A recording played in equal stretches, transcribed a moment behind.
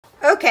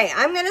Okay,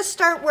 I'm gonna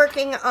start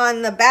working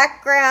on the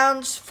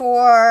backgrounds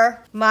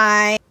for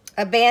my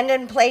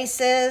Abandoned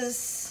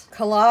Places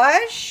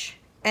collage.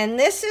 And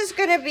this is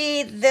gonna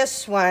be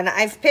this one.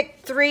 I've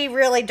picked 3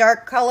 really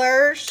dark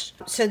colors.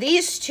 So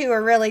these 2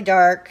 are really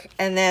dark,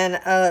 and then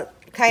a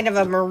kind of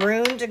a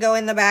maroon to go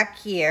in the back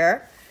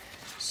here.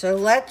 So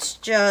let's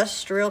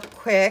just real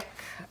quick,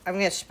 I'm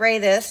gonna spray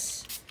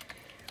this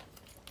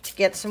to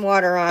get some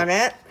water on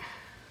it.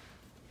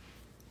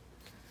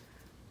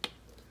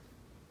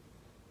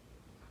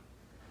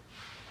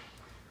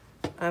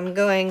 I'm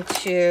going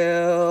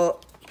to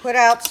put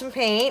out some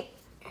paint.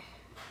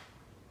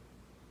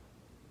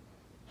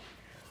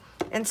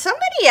 And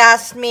somebody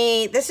asked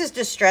me, this is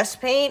distress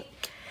paint,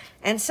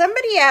 and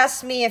somebody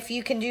asked me if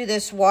you can do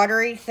this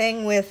watery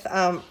thing with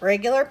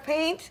regular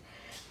paint.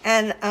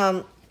 And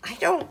I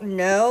don't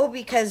know,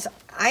 because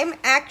I'm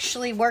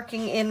actually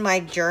working in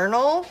my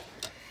journal,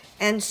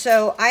 and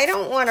so I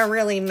don't want to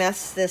really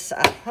mess this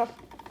up.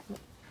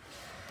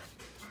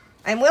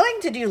 I'm willing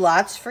to do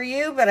lots for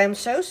you, but I'm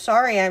so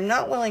sorry I'm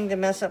not willing to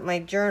mess up my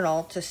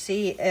journal to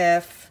see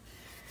if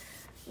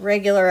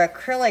regular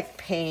acrylic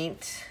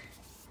paint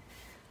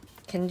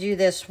can do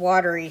this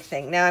watery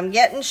thing. Now I'm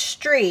getting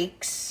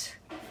streaks.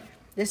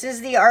 This is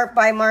the Art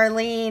by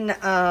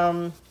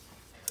Marlene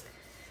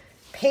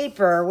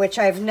paper, which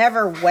I've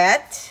never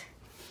wet,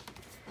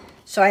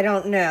 so I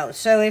don't know.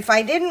 So if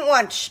I didn't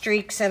want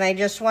streaks and I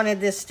just wanted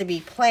this to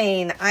be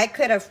plain, I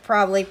could have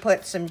probably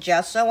put some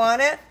gesso on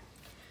it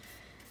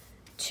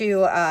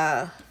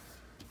to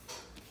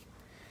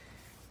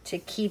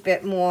keep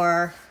it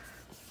more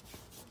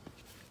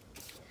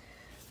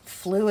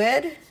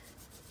fluid,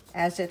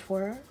 as it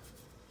were.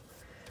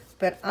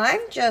 But I'm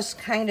just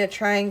kind of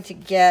trying to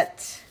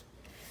get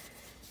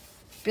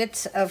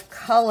bits of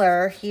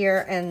color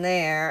here and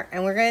there.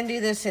 And we're going to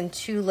do this in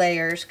 2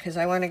 layers because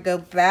I want to go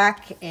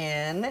back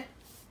in,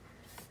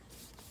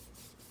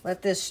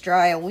 let this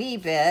dry a wee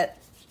bit.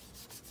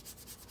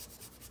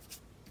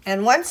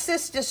 And once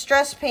this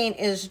distress paint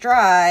is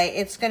dry,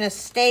 it's going to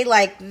stay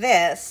like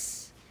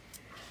this.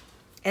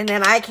 And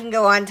then I can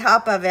go on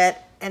top of it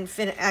and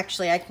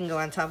actually I can go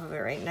on top of it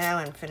right now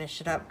and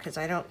finish it up because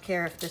I don't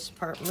care if this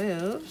part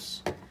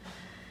moves.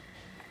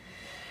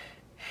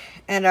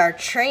 And our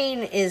train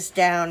is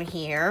down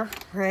here,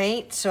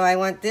 right? So I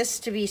want this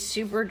to be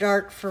super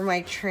dark for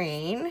my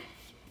train.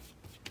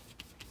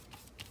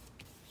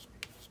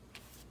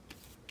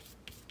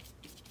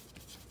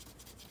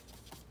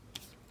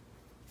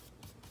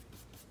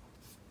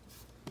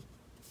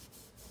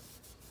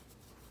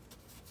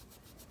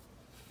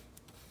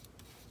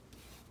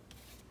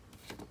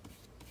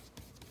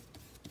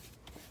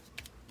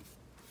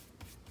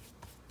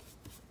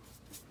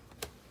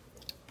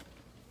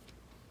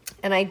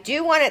 And I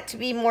do want it to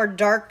be more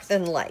dark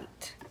than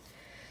light.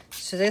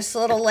 So this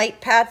little light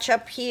patch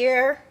up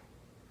here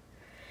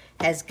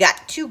has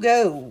got to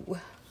go.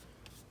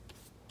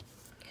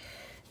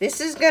 This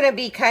is going to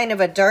be kind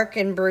of a dark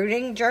and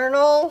brooding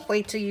journal.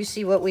 Wait till you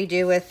see what we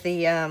do with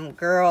the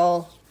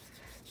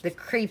the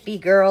creepy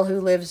girl who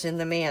lives in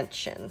the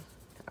mansion.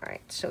 All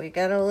right, so we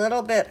got a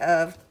little bit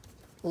of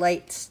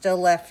light still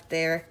left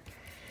there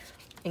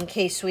in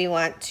case we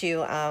want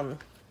to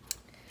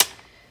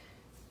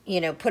you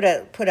know, put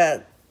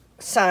a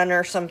sun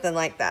or something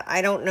like that.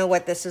 I don't know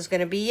what this is going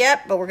to be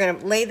yet, but we're going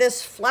to lay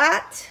this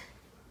flat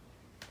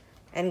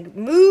and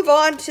move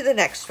on to the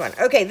next one.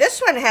 Okay, this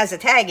one has a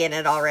tag in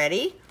it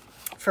already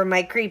for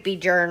my creepy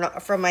journal,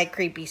 from my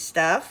creepy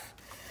stuff.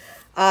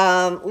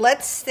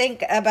 Let's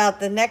think about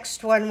the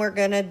next one we're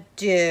going to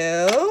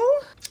do,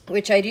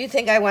 which I do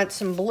think I want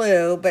some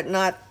blue, but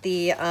not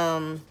the,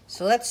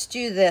 so let's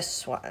do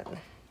this one.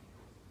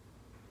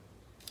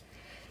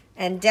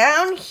 And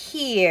down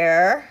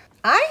here,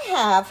 I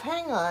have,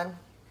 hang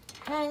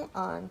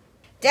on.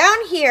 Down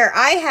here,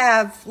 I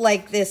have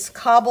like this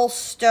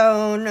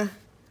cobblestone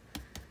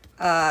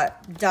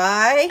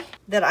dye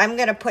that I'm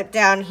going to put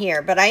down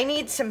here. But I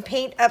need some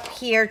paint up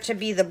here to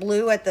be the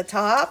blue at the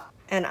top.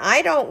 And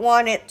I don't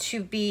want it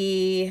to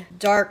be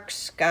dark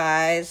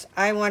skies.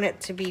 I want it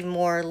to be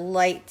more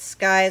light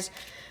skies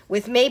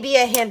with maybe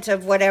a hint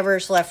of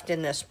whatever's left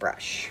in this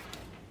brush.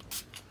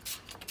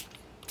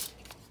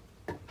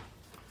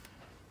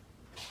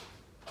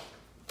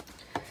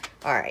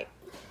 All right.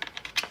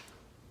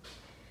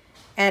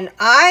 And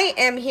I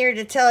am here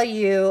to tell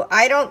you,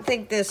 I don't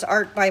think this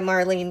Art by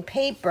Marlene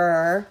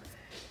paper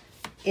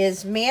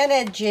is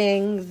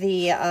managing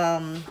the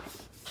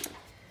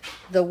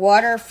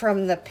water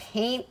from the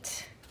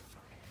paint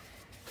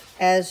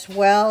as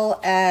well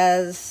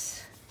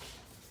as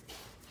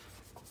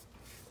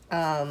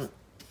Diane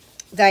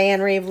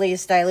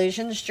Ravely's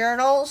Dilutions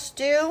journals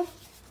do.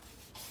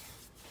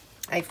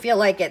 I feel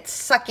like it's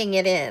sucking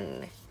it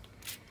in.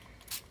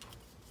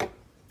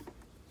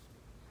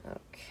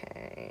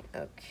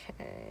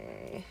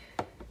 Okay.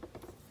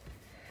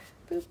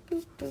 Boop,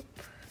 boop, boop.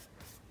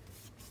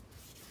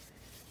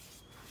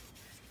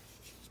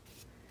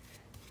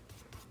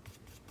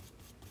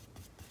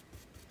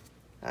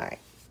 All right.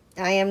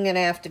 I am going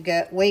to have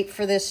to wait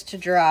for this to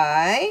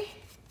dry.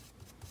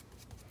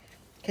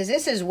 because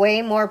this is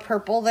way more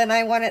purple than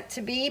I want it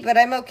to be, but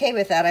I'm okay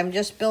with that. I'm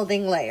just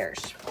building layers.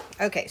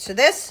 Okay, so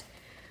this,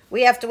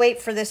 we have to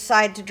wait for this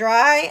side to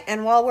dry,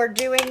 and while we're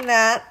doing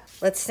that,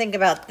 let's think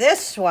about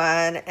this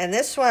one, and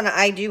this one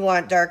I do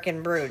want dark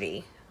and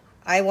broody.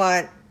 I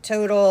want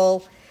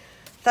total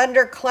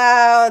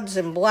thunderclouds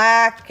and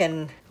black,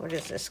 and what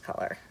is this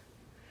color?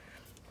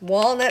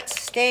 Walnut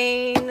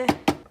stain.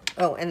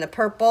 Oh, and the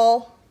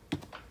purple.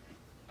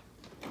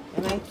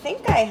 And I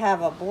think I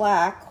have a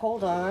black.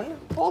 Hold on.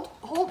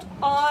 Hold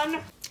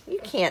on. You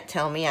can't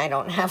tell me I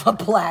don't have a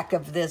black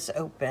of this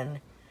open.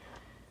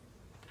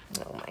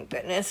 Oh my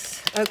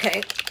goodness.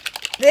 Okay.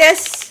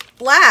 This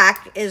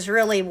black is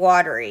really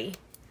watery.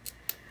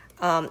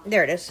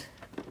 There it is.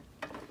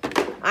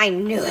 I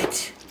knew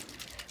it.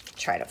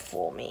 Try to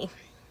fool me.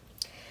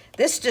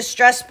 This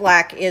distress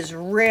black is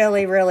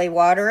really, really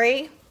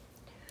watery.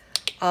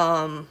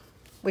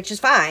 Which is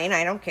fine.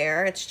 I don't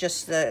care. It's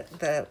just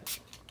the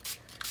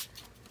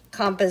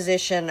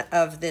composition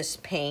of this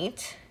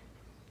paint.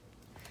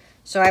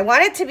 So I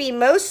want it to be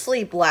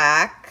mostly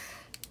black.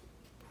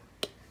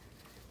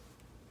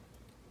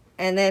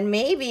 And then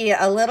maybe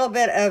a little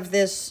bit of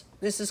this.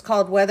 This is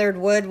called weathered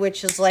wood,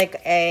 which is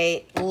like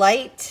a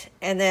light.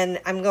 And then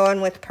I'm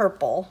going with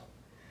purple.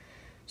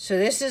 So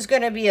this is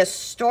going to be a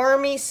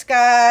stormy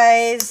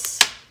skies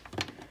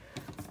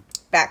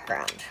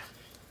background.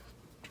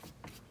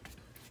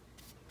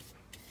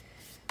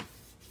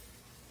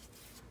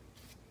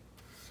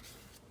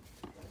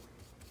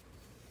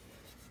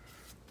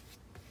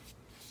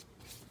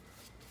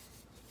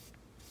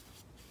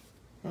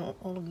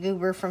 A little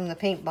goober from the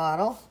paint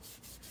bottle.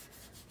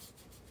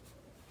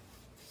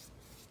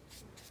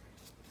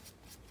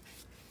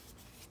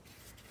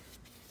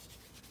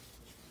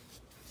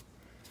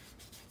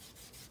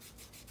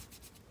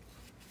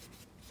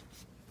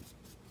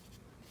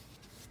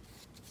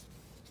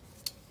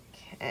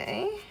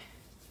 Okay.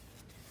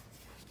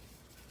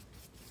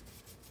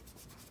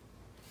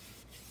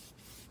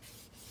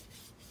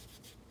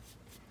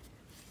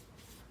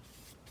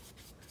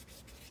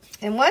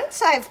 And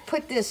once I've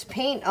put this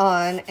paint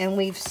on and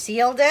we've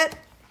sealed it,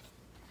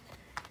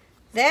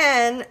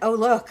 then, oh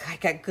look, I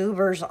got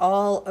goobers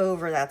all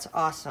over. That's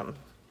awesome.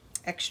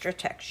 Extra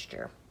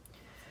texture.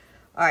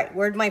 All right,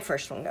 where'd my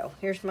first one go?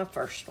 Here's my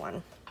first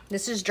one.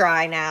 This is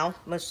dry now,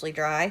 mostly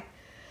dry.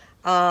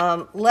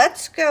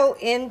 Let's go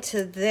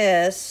into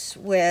this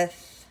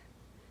with,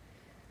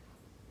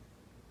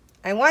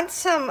 I want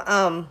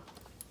some,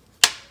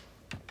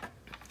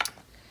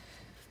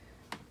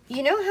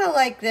 you know how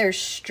like there's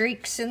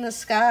streaks in the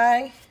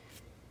sky?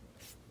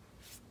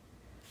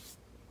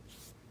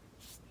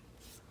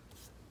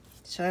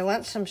 So I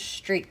want some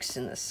streaks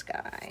in the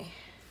sky.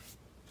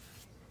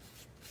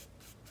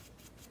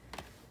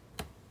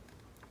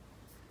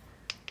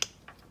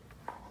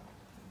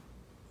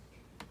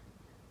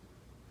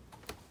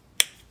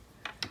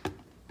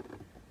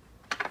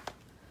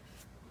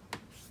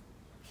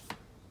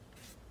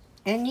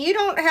 And you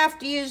don't have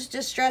to use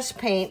distress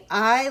paint.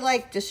 I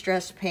like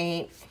distress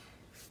paint.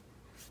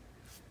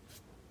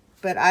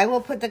 But I will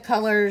put the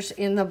colors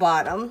in the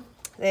bottom.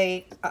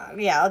 Yeah,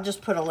 I'll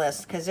just put a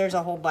list because there's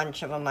a whole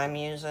bunch of them I'm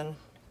using.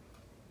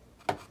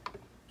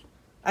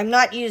 I'm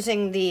not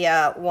using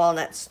the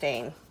walnut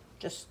stain,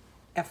 just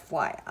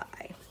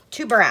FYI.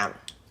 Too brown.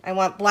 I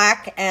want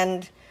black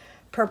and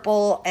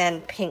purple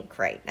and pink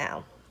right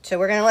now. So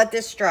we're gonna let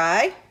this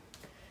dry.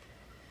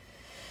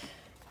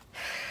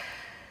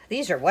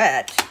 These are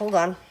wet. Hold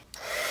on.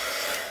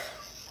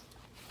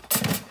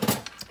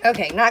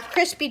 Okay, not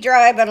crispy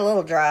dry, but a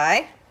little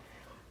dry.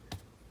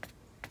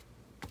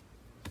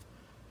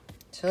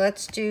 So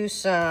let's do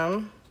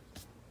some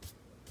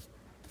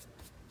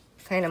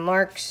kind of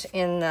marks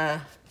in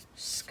the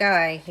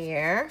sky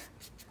here.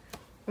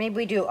 Maybe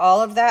we do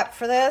all of that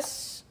for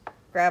this.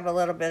 Grab a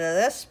little bit of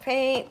this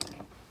paint.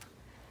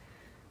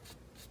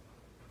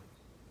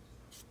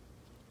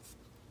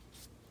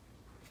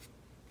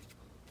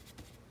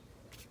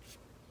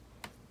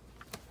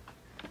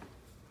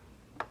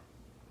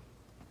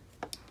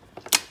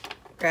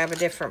 Grab a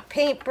different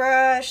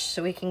paintbrush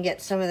so we can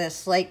get some of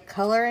this light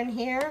color in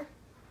here.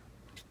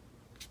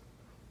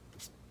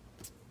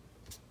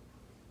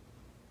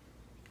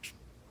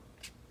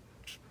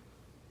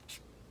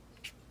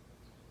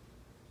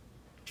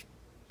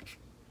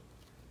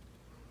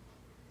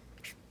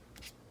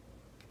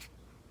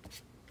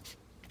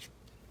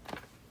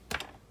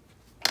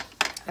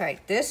 All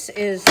right, this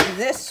is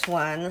this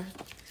one.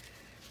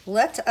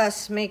 Let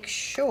us make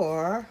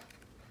sure.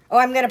 Oh,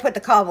 I'm going to put the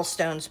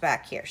cobblestones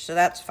back here, so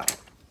that's fine.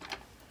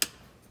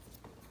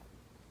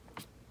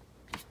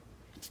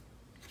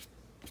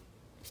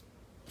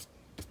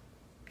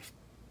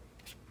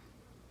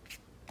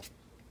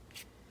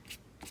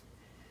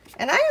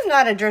 And I am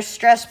not a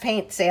distress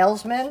paint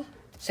saleswoman,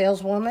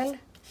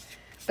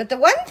 but the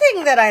one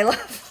thing that I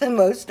love the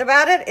most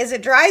about it is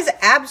it dries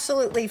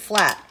absolutely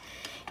flat.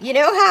 You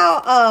know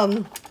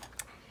how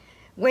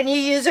when you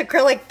use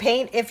acrylic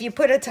paint, if you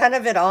put a ton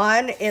of it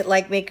on, it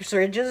like makes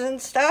ridges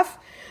and stuff?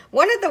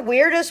 One of the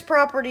weirdest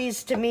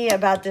properties to me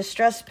about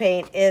distress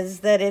paint is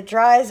that it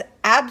dries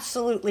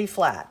absolutely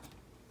flat.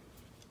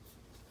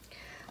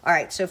 All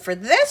right, so for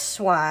this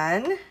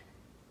one,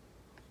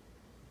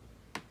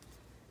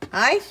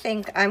 I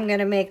think I'm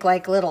gonna make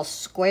like little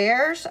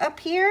squares up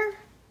here.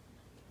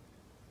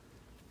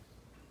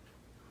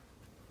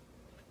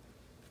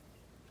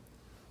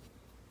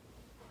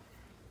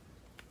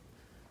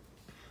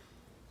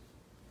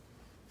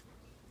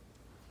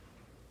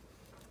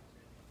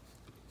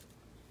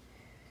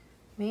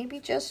 Maybe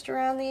just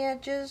around the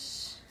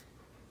edges.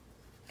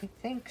 I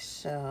think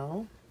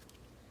so.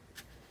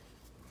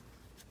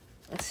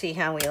 Let's see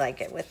how we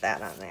like it with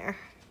that on there.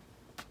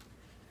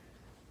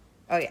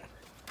 Oh yeah.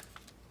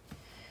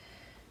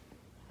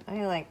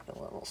 I like the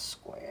little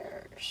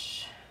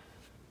squares.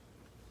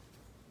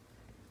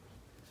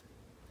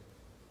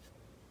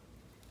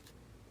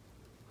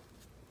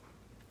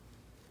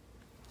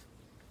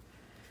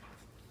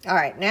 All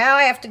right, now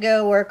I have to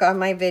go work on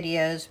my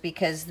videos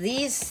because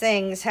these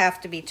things have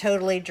to be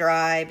totally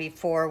dry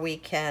before we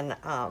can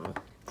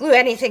glue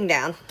anything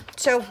down.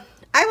 So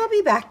I will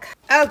be back.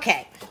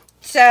 Okay,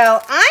 so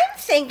I'm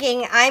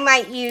thinking I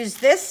might use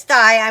this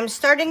die. I'm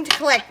starting to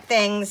collect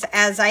things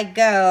as I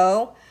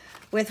go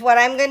with what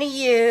I'm going to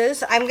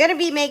use. I'm going to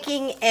be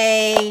making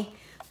a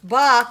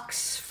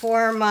box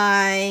for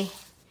my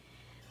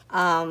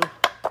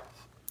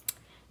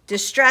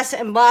distress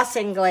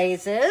embossing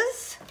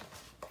glazes.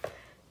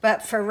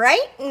 But for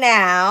right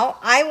now,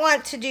 I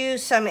want to do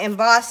some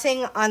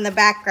embossing on the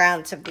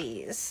backgrounds of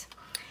these.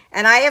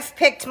 And I have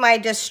picked my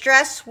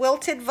Distress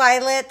Wilted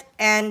Violet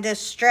and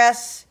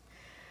Distress,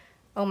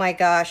 oh my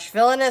gosh,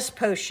 Villainous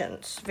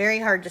Potions. Very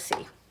hard to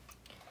see.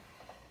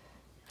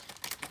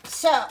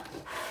 So,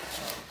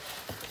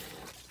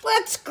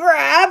 let's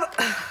grab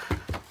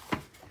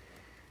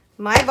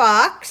my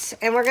box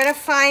and we're gonna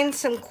find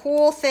some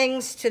cool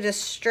things to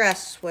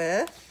distress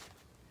with.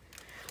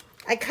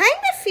 I kind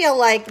of feel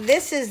like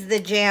this is the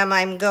jam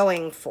I'm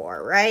going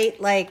for,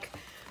 right? Like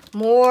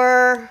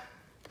more,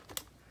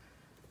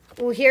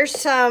 well, here's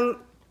some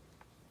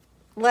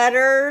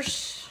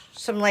letters,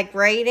 some like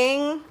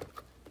writing.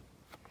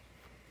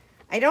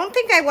 I don't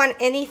think I want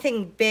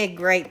anything big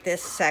right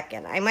this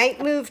second. I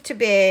might move to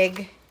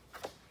big.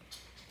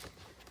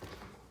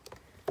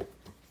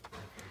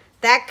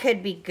 That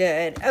could be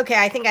good. Okay,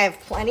 I think I have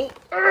plenty.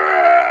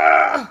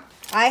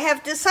 I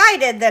have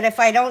decided that if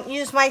I don't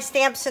use my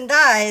stamps and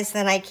dies,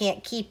 then I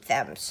can't keep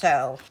them.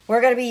 So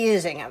we're going to be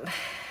using them.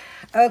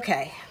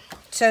 Okay,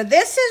 so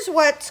this is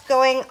what's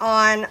going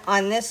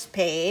on this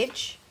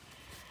page,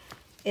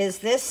 is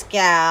this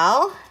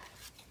gal.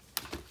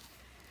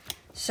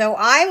 So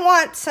I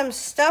want some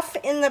stuff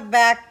in the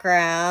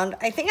background.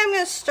 I think I'm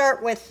going to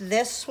start with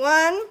this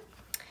one.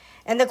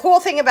 And the cool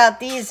thing about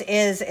these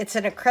is it's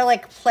an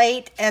acrylic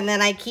plate, and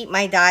then I keep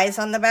my dies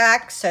on the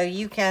back, so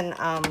you can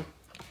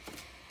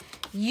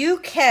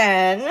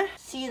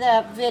see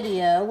that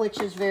video, which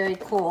is very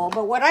cool.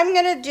 But what I'm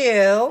going to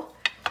do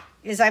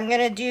is I'm going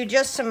to do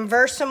just some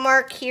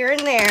Versamark here and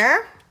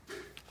there.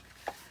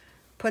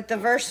 Put the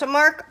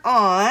Versamark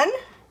on.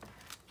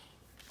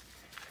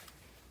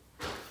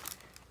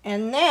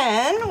 And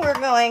then we're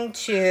going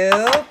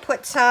to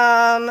put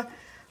some,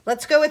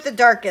 let's go with the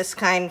darkest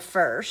kind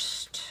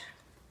first.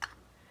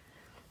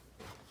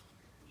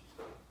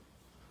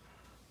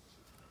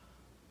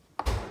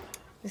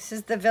 This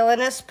is the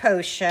Villainous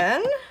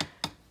Potion.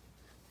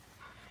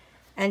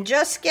 And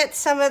just get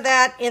some of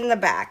that in the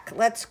back.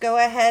 Let's go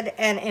ahead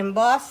and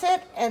emboss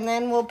it, and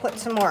then we'll put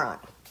some more on.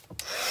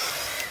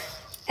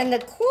 And the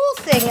cool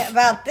thing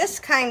about this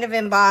kind of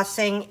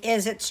embossing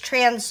is it's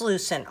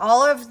translucent.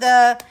 All of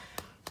the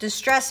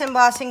Distress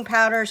embossing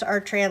powders are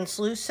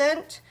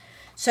translucent.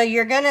 So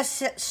you're gonna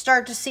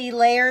start to see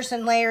layers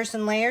and layers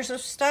and layers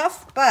of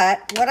stuff.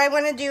 But what I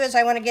wanna do is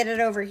I wanna get it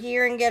over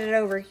here and get it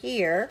over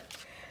here.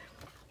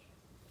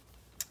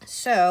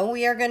 So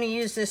we are going to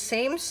use the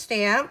same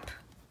stamp.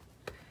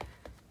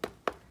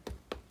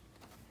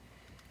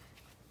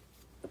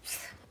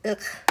 Oops.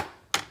 Ugh.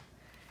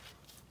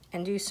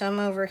 And do some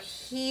over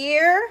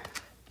here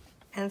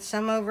and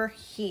some over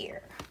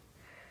here.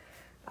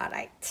 All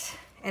right.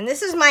 And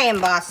this is my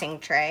embossing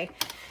tray.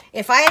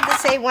 If I had to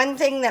say one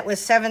thing that was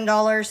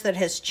 $7 that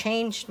has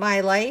changed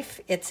my life,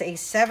 it's a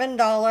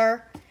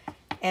 $7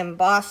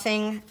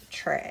 embossing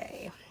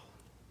tray.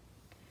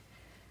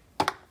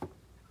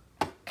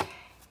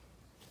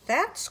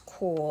 That's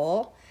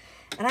cool.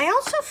 And I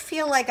also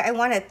feel like I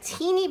want a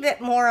teeny bit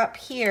more up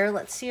here.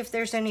 Let's see if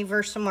there's any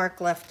Versamark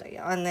left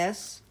on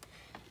this.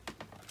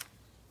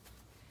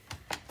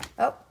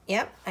 Oh,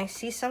 yep, I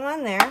see some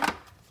on there.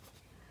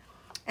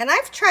 And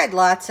I've tried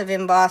lots of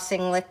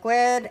embossing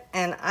liquid,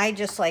 and I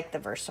just like the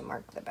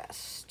Versamark the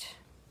best.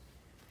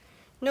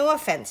 No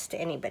offense to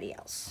anybody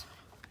else.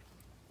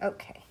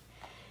 Okay,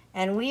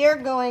 and we are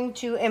going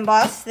to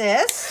emboss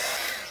this.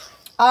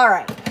 All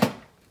right.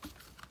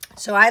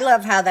 So I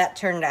love how that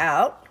turned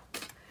out.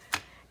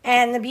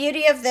 And the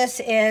beauty of this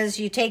is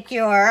you take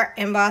your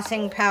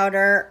embossing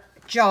powder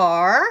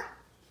jar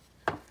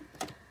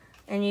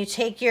And you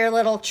take your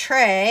little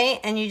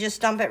tray and you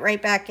just dump it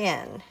right back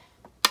in.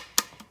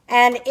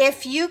 And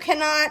if you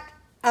cannot,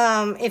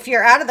 if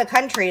you're out of the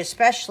country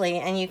especially,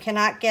 and you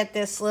cannot get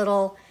this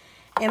little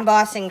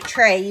embossing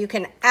tray, you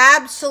can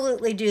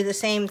absolutely do the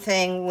same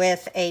thing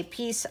with a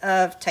piece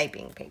of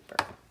typing paper.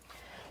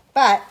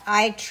 But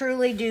I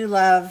truly do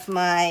love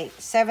my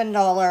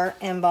 $7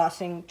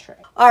 embossing tray.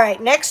 All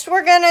right, next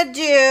we're gonna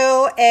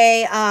do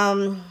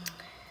a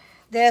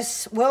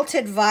this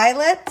wilted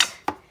violet,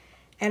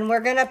 and we're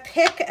gonna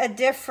pick a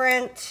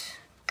different.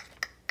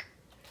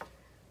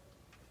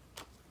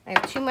 I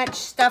have too much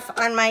stuff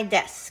on my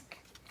desk.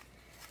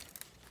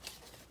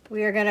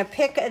 We are gonna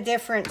pick a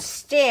different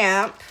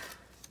stamp.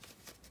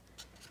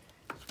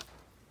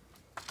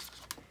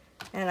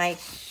 And I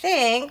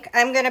think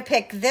I'm gonna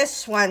pick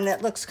this one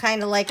that looks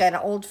kind of like an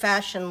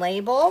old-fashioned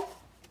label.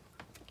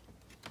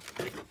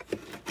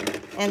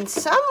 And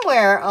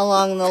somewhere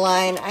along the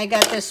line, I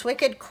got this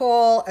wicked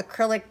cool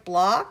acrylic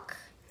block.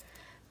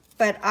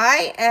 But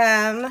I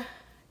am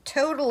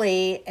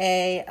totally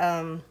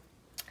a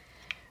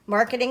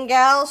marketing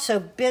gal, so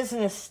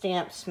business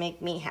stamps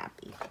make me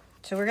happy.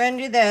 So we're gonna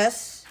do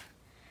this.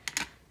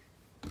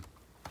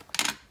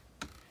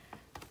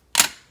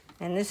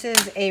 And this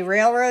is a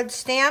railroad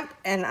stamp,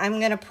 and I'm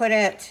gonna put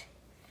it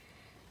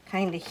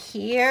kind of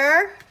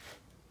here,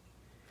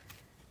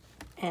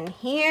 and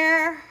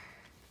here,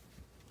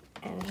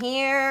 and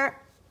here,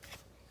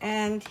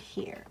 and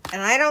here.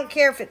 And I don't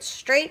care if it's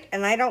straight,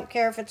 and I don't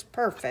care if it's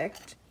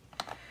perfect.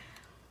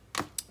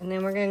 And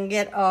then we're gonna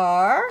get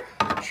our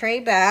tray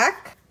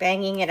back.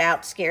 Banging it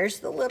out scares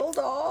the little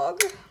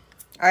dog.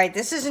 All right,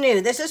 this is new.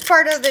 This is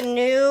part of the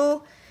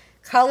new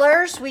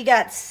colors. We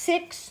got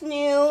 6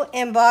 new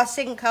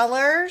embossing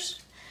colors,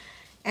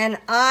 and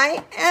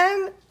I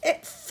am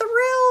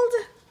thrilled.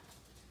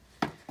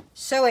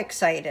 So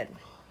excited,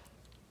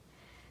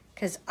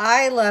 because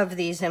I love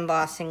these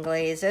embossing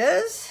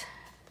glazes.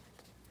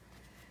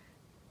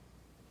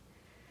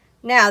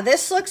 Now,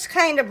 this looks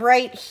kind of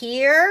bright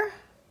here,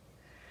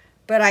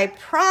 but I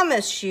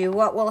promise you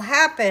what will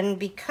happen,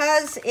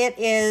 because it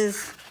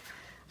is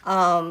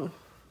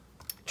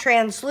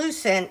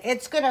translucent,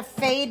 it's going to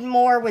fade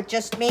more with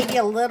just maybe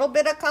a little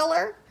bit of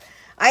color.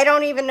 I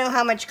don't even know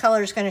how much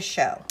color is going to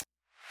show.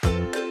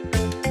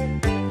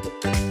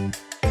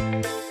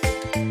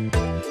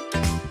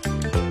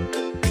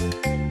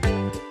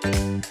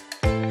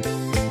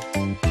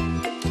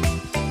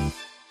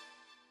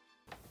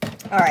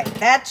 All right,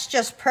 that's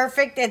just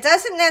perfect. It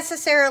doesn't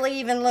necessarily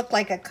even look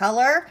like a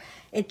color.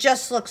 It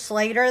just looks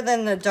lighter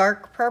than the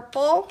dark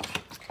purple.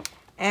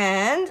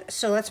 And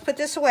so let's put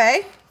this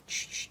away.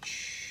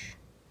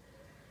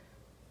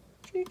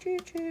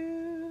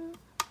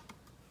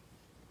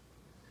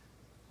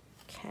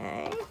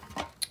 Okay.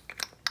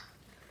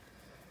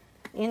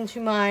 Into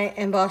my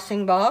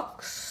embossing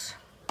box,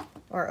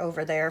 or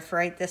over there for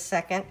right this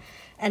second.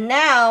 And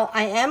now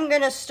I am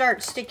going to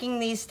start sticking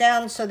these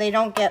down so they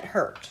don't get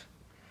hurt.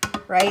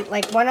 Right?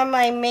 Like, one of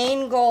my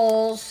main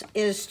goals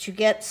is to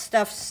get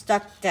stuff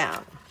stuck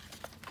down.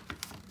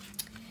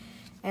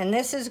 And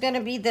this is going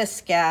to be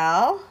this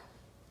gal.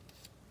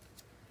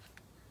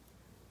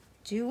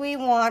 Do we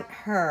want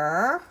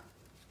her?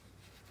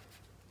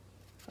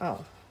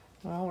 Oh,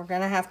 well, we're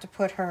going to have to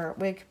put her,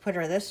 we could put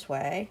her this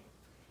way.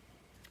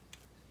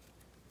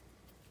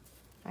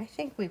 I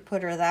think we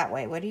put her that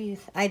way. What do you,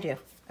 I do.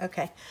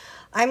 Okay.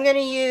 I'm going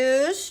to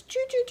use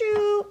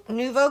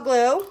Nouveau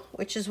Glue,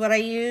 which is what I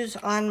use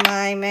on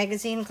my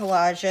magazine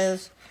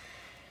collages.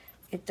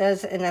 It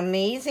does an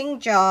amazing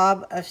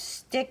job of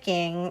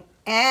sticking,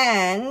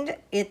 and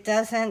it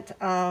doesn't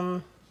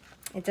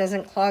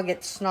clog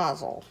its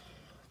nozzle,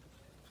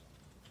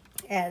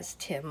 as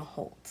Tim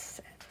Holt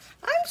said.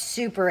 I'm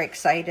super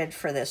excited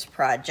for this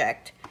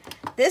project.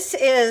 This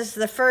is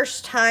the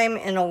first time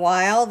in a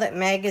while that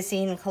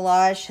magazine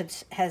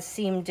collage has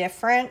seemed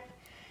different.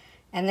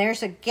 And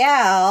there's a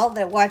gal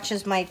that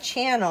watches my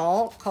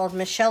channel called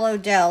Michelle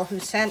Odell, who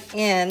sent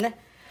in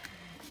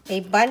a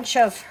bunch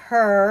of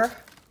her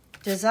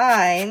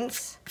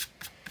designs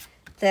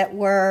that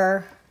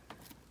were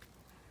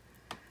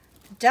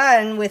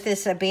done with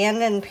this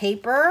abandoned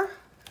paper.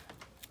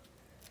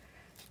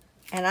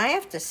 And I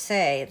have to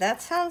say,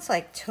 that sounds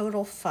like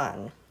total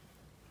fun.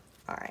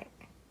 All right.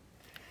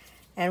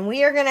 And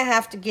we are going to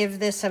have to give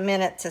this a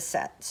minute to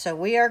set. So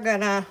we are going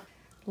to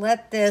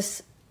let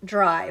this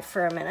dry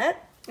for a minute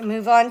and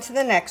move on to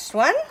the next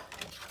one.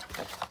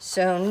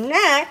 So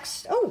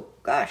next, oh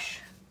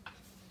gosh,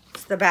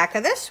 it's the back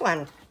of this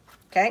one.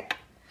 Okay.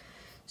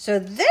 So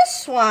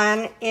this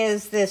one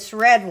is this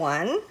red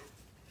one.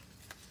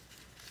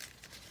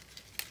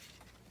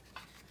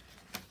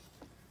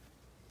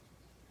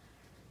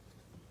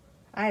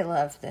 I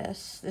love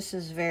this. This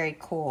is very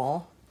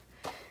cool.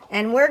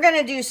 And we're going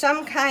to do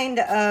some kind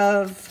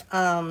of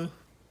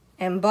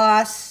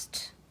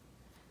embossed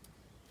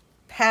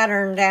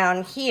pattern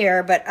down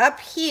here, but up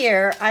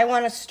here I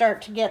want to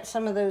start to get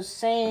some of those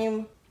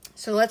same.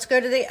 So let's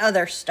go to the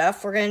other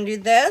stuff. We're going to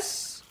do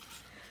this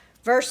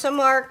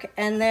Versamark,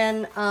 and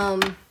then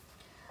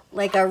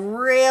like a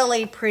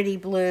really pretty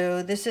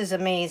blue. This is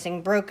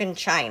amazing, Broken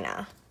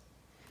China.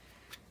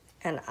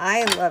 And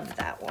I love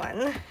that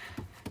one.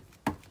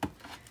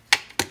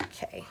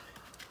 Okay,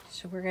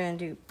 so we're gonna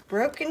do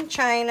Broken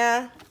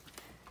China,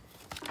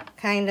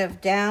 kind of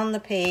down the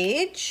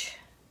page.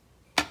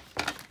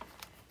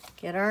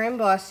 Get our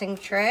embossing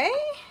tray.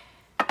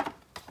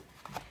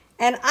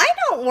 And I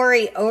don't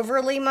worry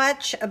overly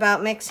much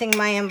about mixing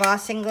my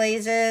embossing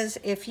glazes.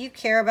 If you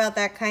care about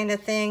that kind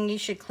of thing, you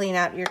should clean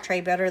out your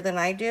tray better than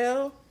I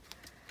do.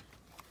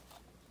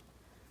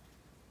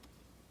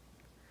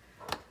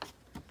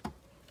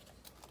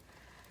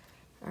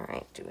 All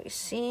right, do we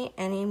see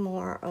any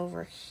more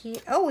over here?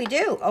 Oh, we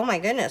do. Oh my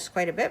goodness,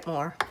 quite a bit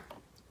more.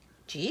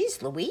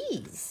 Geez,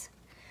 Louise.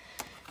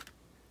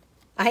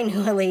 I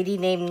knew a lady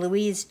named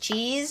Louise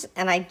Cheese,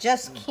 and I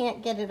just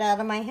can't get it out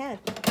of my head.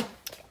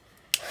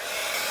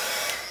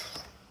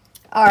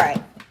 All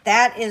right,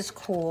 that is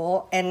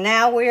cool. And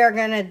now we are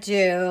gonna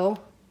do,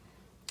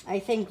 I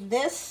think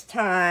this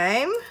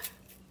time,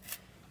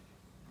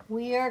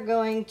 we are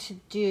going to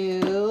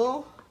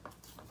do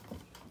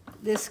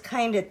this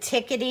kind of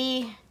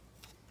tickety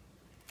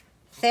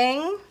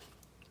thing.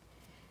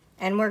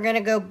 And we're gonna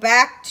go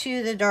back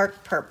to the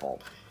dark purple.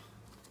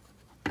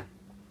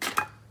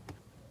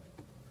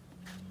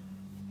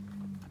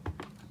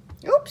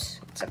 Oops,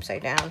 it's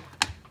upside down.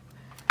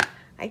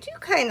 I do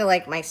kind of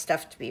like my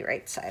stuff to be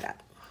right side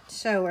up.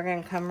 So we're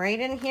going to come right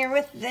in here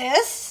with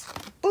this.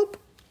 Boop.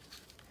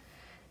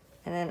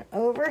 And then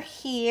over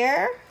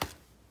here.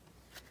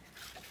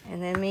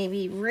 And then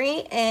maybe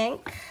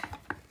re-ink.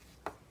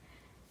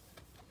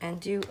 And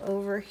do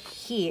over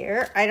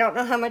here. I don't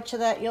know how much of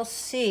that you'll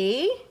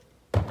see.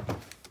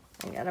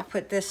 I got to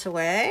put this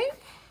away.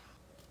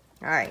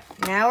 All right,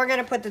 now we're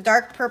going to put the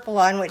dark purple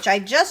on, which I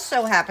just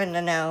so happen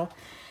to know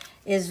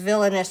is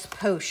Villainous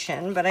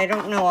Potion, but I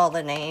don't know all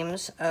the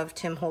names of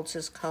Tim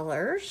Holtz's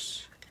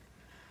colors.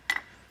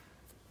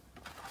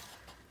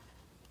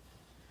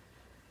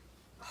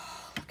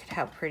 Oh, look at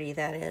how pretty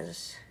that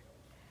is.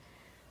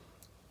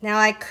 Now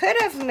I could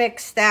have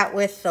mixed that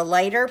with the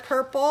lighter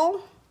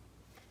purple,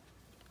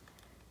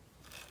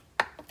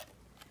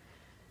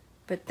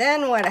 but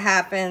then what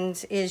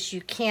happens is you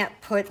can't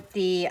put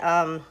the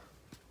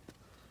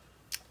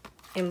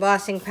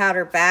embossing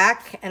powder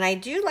back, and I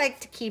do like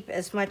to keep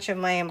as much of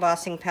my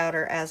embossing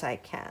powder as I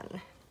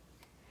can.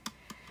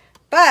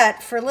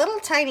 But for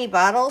little tiny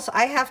bottles,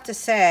 I have to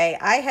say,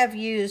 I have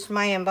used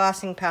my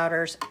embossing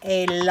powders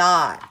a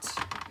lot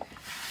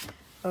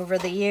over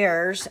the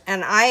years,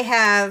 and I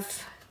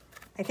have,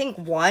 I think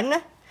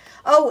one.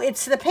 Oh,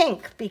 it's the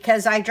pink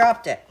because I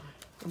dropped it,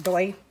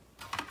 boy.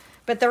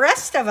 But the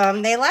rest of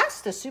them, they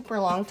last a super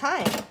long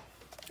time.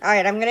 All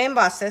right, I'm gonna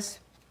emboss this.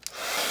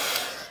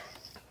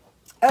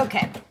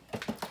 Okay,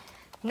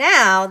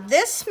 now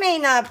this may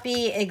not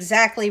be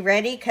exactly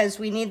ready because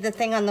we need the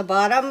thing on the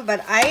bottom,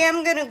 but I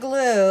am going to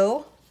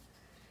glue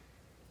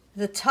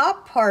the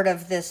top part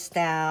of this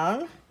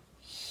down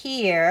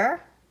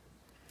here,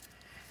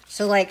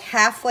 so like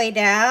halfway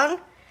down,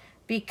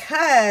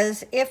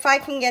 because if I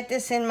can get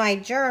this in my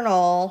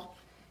journal,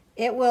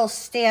 it will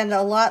stand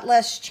a lot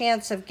less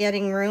chance of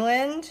getting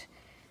ruined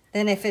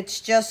than if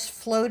it's just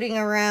floating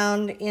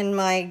around in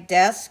my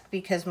desk,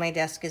 because my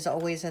desk is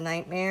always a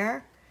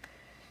nightmare.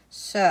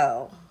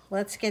 So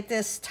let's get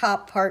this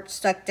top part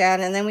stuck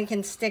down, and then we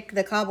can stick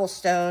the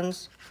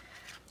cobblestones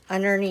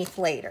underneath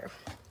later.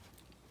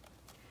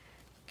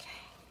 Okay.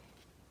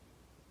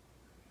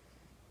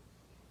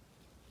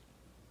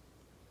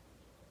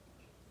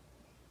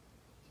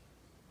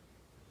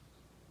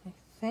 I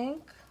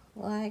think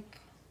like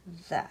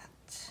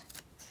that.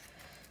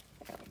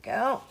 There we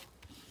go.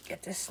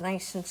 Get this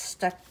nice and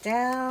stuck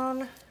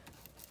down.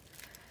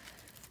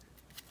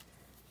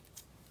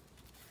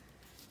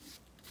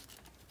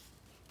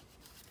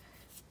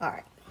 All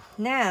right,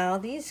 now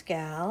these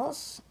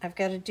gals, I've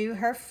got to do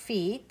her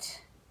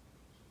feet.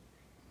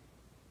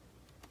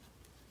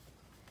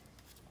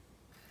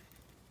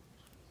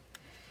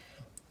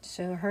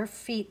 So her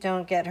feet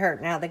don't get hurt.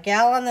 Now the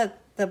gal on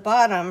the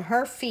bottom,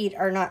 her feet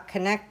are not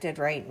connected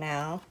right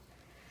now.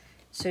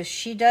 So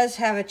she does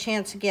have a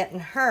chance of getting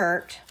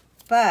hurt,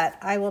 but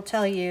I will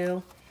tell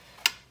you,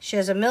 she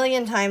has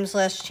 1,000,000 times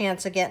less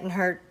chance of getting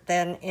hurt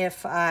than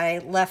if I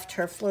left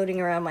her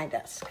floating around my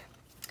desk.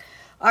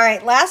 All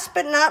right, last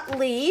but not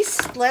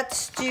least,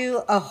 let's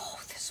do, oh,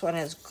 this one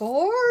is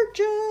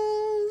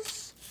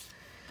gorgeous.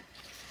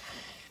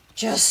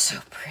 Just so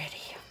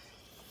pretty.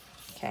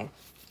 Okay,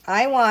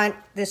 I want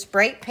this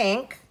bright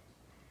pink,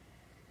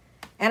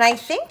 and I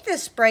think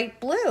this bright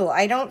blue.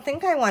 I don't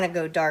think I want to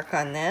go dark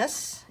on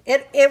this.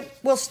 It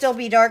will still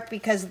be dark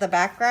because of the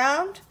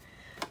background,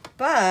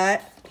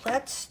 but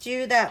let's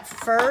do that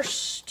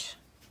first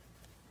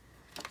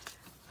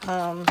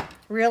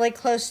really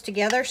close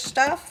together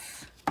stuff.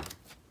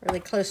 Really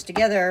close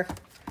together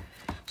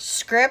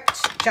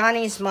script.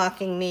 Johnny's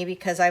mocking me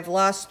because I've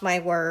lost my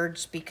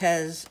words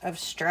because of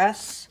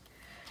stress.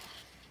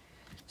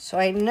 So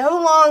I no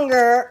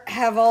longer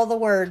have all the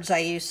words I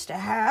used to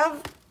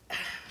have.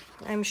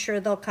 I'm sure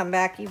they'll come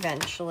back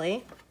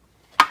eventually.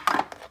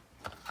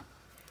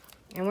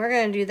 And we're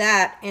going to do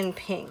that in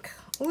pink.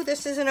 Oh,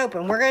 this isn't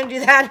open. We're going to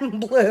do that in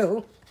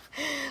blue.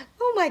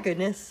 Oh my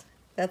goodness.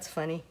 That's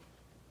funny.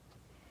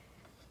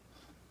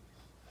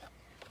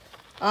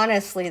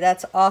 Honestly,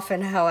 that's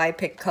often how I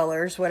pick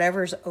colors,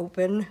 whatever's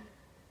open.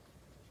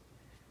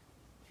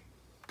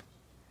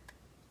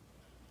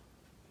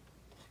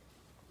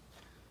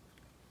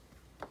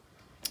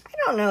 I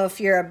don't know if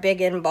you're a big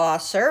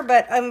embosser,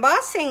 but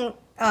embossing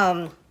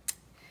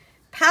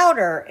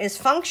powder is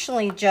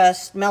functionally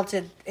just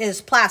melted,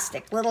 is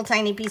plastic, little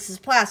tiny pieces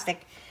of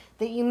plastic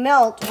that you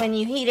melt when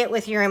you heat it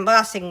with your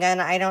embossing gun.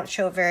 I don't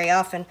show it very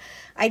often.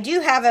 I do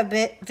have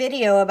a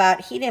video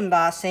about heat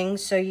embossing,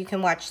 so you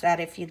can watch that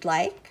if you'd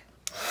like.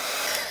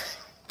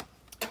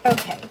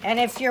 Okay, and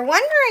if you're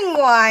wondering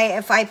why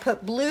if I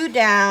put blue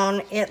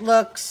down, it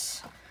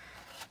looks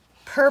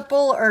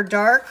purple or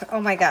dark,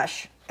 oh my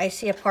gosh. I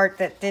see a part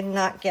that did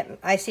not get,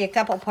 I see a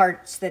couple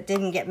parts that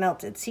didn't get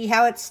melted. See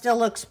how it still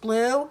looks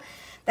blue?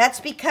 That's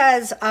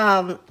because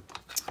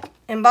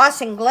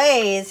embossing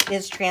glaze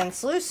is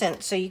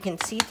translucent, so you can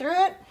see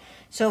through it.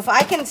 So if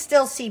I can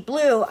still see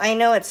blue, I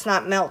know it's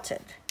not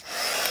melted.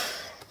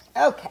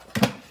 Okay.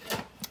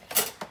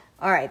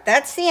 All right,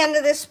 that's the end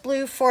of this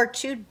blue for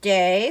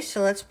today.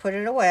 So let's put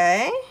it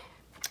away.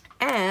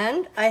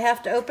 And I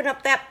have to open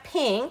up that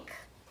pink.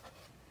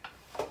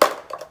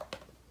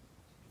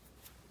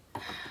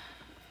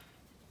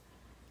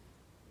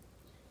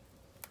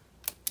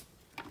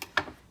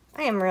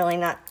 I am really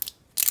not.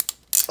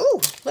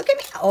 Ooh, look at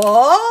me.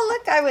 Oh,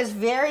 look, I was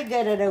very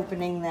good at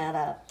opening that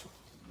up.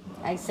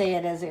 I say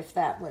it as if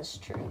that was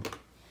true.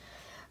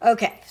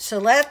 Okay, so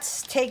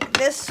let's take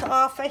this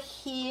off of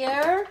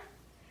here.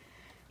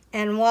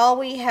 And while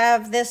we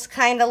have this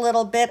kind of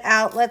little bit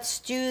out, let's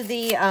do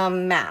the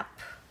map,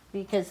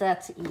 because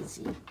that's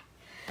easy.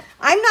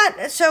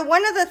 So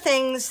one of the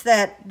things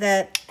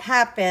that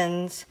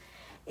happens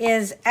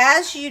is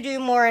as you do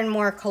more and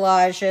more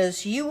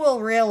collages, you will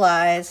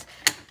realize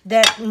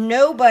that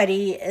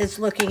nobody is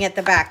looking at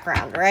the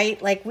background,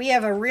 right? Like we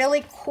have a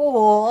really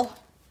cool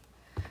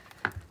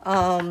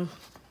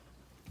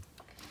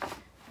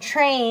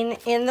train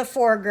in the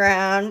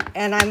foreground,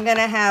 and I'm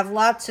gonna have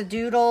lots of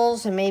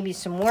doodles and maybe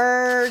some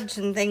words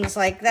and things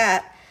like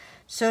that.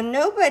 So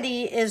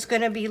nobody is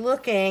gonna be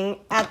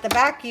looking at the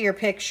back of your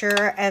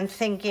picture and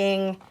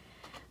thinking,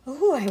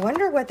 ooh, I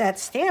wonder what that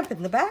stamp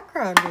in the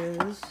background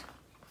is.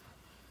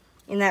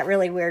 In that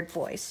really weird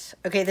voice.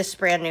 Okay, this is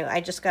brand new.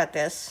 I just got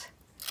this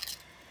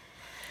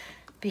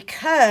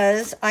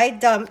because I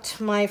dumped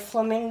my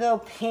flamingo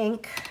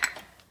pink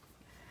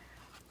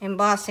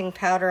embossing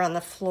powder on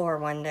the floor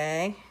one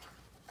day.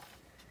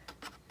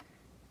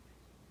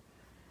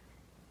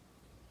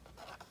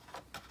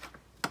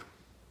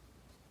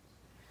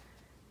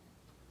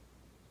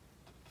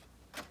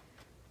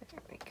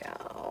 There we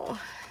go.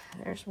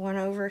 There's one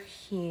over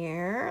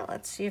here.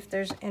 Let's see if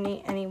there's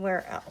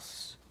anywhere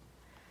else.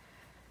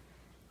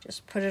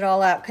 Just put it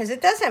all out, because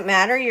it doesn't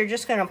matter. You're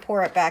just going to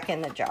pour it back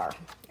in the jar.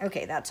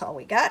 Okay, that's all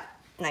we got.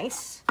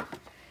 Nice.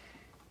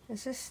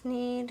 Does this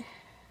need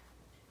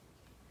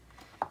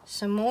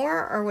some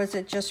more, or was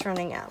it just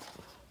running out?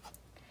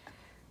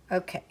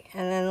 Okay,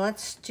 and then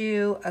let's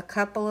do a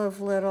couple of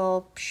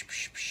little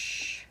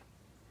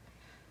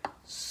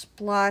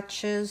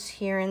splotches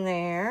here and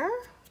there.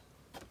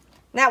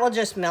 That will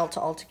just melt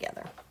all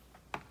together.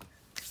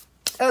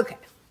 Okay.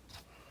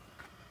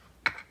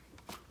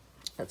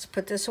 Let's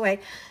put this away.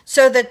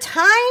 So the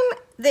time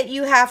that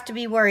you have to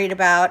be worried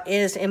about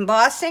is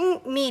embossing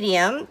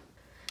medium,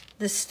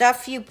 the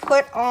stuff you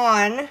put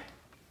on,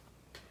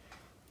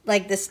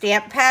 like the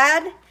stamp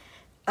pad,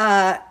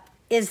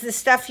 is the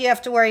stuff you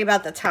have to worry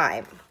about the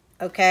time,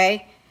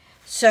 okay?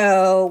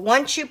 So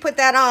once you put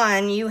that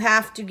on, you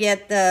have to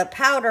get the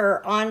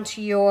powder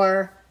onto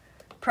your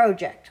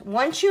project.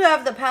 Once you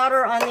have the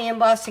powder on the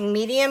embossing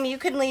medium, you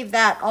can leave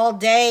that all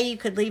day. You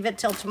could leave it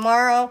till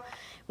tomorrow.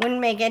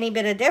 Wouldn't make any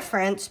bit of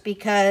difference,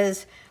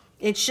 because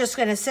it's just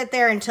going to sit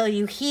there until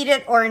you heat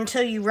it or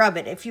until you rub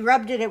it. If you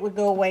rubbed it, it would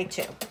go away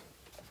too.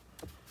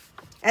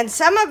 And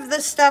some of the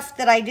stuff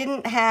that I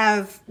didn't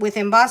have with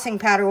embossing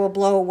powder will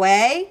blow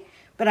away,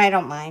 but I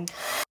don't mind.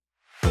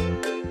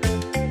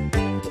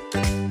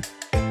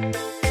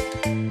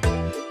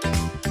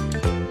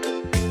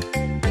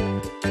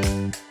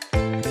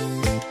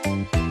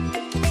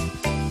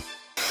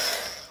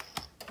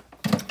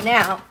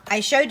 Now, I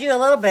showed you a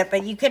little bit,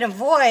 but you can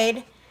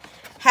avoid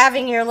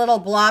having your little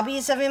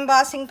blobbies of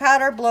embossing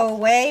powder blow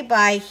away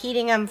by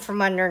heating them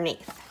from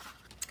underneath.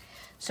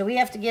 So we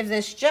have to give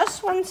this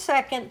just 1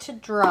 second to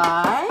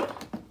dry.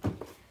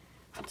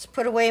 Let's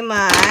put away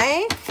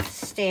my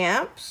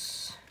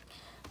stamps.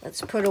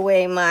 Let's put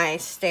away my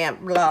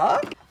stamp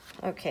block.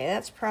 Okay,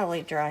 that's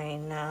probably dry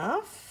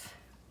enough.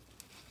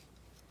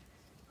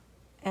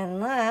 And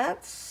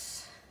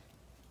let's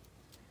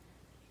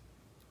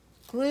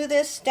glue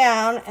this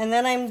down, and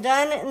then I'm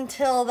done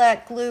until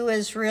that glue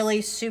is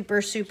really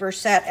super, super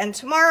set. And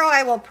tomorrow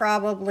I will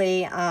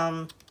probably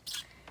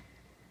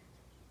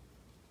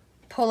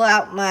pull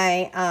out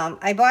my,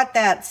 I bought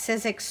that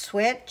Sizzix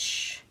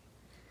switch,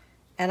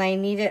 and I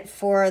need it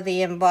for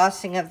the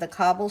embossing of the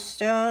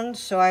cobblestones,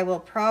 so I will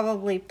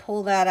probably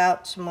pull that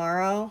out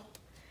tomorrow.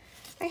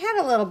 I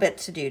had a little bit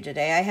to do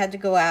today. I had to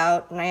go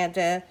out, and I had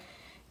to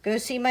go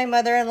see my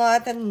mother-in-law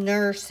at the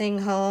nursing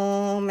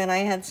home, and I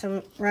had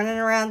some running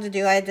around to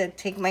do. I had to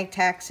take my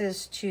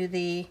taxes to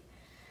the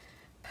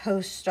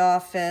post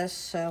office,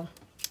 so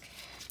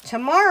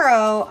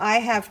tomorrow I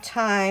have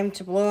time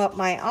to blow up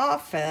my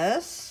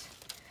office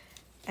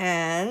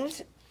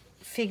and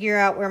figure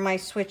out where my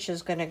switch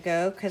is going to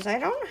go, because I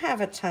don't have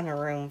a ton of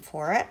room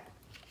for it,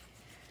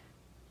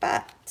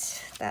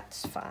 but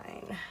that's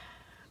fine.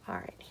 All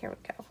right, here we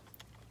go.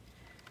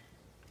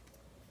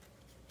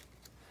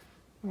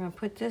 I'm going to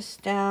put this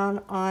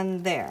down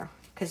on there,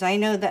 because I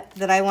know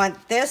that I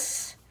want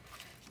this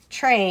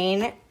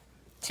train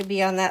to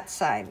be on that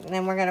side. And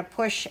then we're going to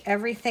push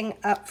everything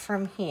up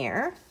from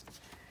here.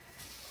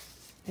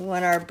 We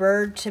want our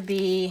bird to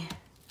be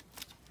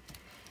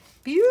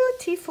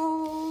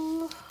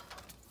beautiful.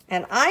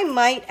 And I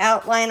might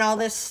outline all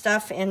this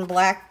stuff in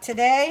black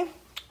today,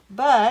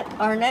 but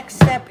our next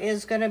step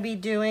is going to be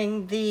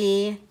doing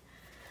the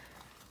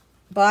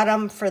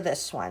bottom for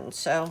this one.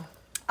 So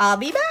I'll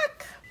be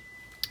back.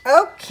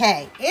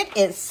 Okay, it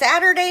is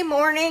Saturday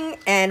morning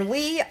and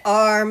we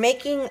are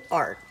making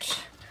art.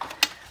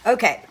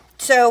 Okay,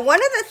 so one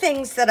of the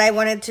things that I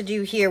wanted to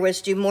do here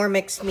was do more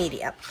mixed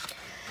media,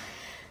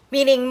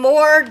 meaning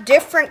more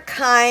different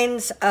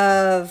kinds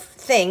of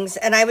things.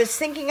 And I was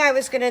thinking I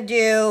was going to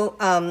do,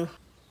 I'm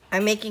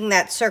making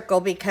that circle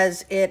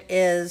because it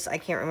is, I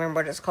can't remember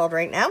what it's called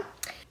right now,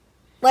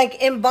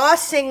 like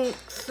embossing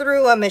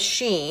through a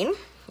machine.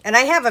 And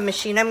I have a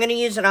machine, I'm going to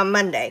use it on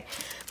Monday.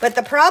 But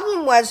the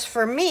problem was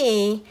for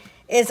me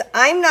is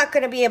I'm not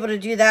going to be able to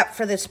do that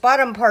for this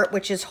bottom part,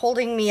 which is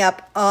holding me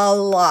up a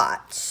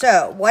lot.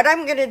 So what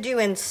I'm going to do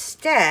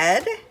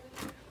instead,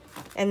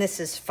 and this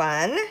is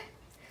fun.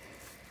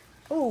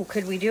 Ooh,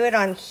 could we do it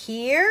on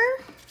here?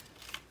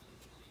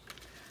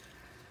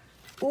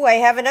 Ooh, I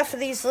have enough of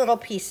these little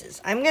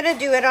pieces. I'm going to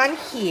do it on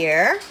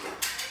here.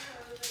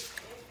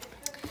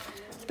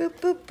 Boop,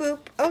 boop, boop.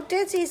 Oh,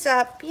 Desi's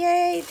up.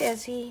 Yay,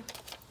 Desi.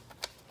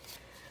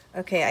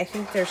 Okay, I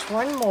think there's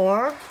one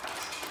more.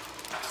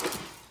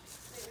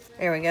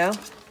 There we go.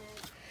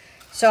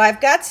 So I've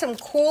got some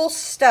cool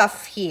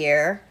stuff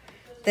here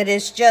that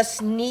is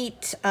just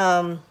neat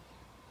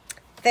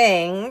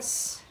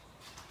things.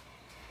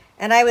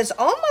 And I was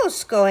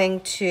almost going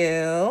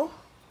to...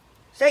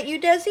 Is that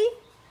you, Desi?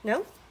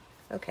 No?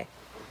 Okay.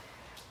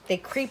 They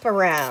creep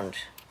around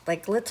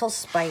like little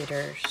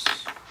spiders.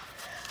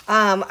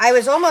 I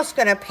was almost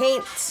going to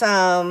paint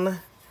some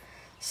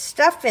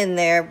stuff in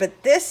there,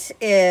 but this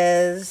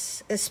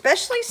is,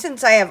 especially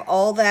since I have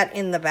all that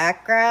in the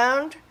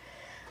background,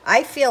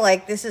 I feel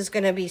like this is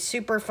going to be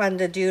super fun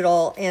to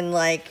doodle in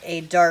like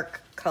a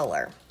dark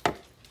color. All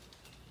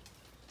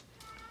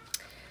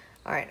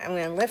right, I'm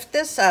going to lift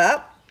this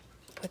up,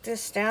 put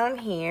this down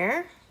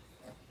here.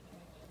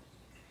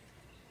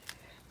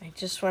 I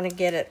just want to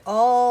get it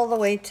all the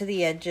way to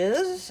the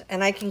edges,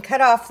 and I can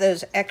cut off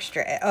those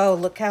extra. Oh,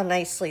 look how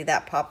nicely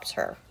that pops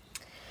her.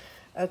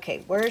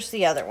 Okay, where's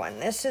the other one?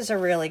 This is a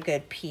really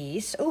good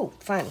piece. Ooh,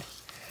 fun.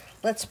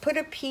 Let's put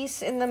a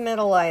piece in the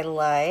middle I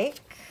like.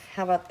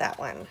 How about that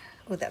one?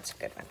 Ooh, that's a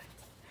good one.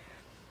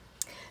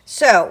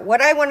 So, what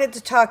I wanted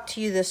to talk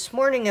to you this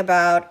morning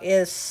about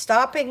is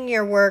stopping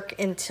your work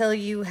until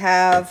you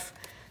have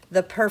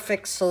the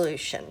perfect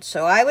solution.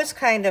 So, I was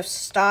kind of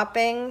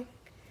stopping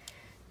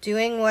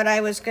doing what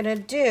I was going to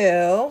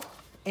do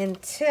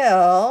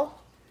until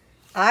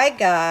I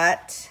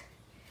got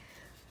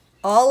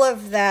all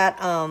of that,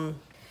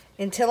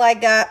 until I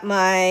got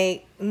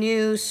my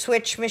new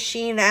switch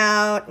machine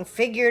out and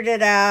figured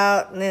it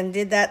out and then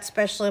did that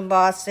special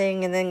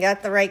embossing and then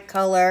got the right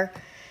color.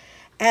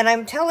 And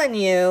I'm telling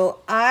you,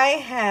 I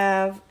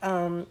have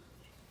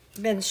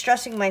been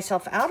stressing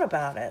myself out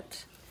about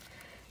it.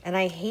 And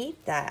I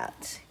hate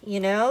that.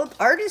 You know,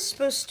 art is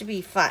supposed to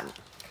be fun.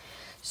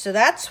 So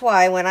that's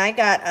why when I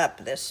got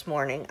up this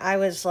morning, I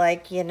was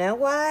like, you know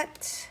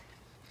what?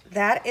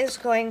 That is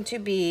going to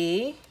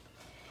be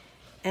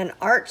an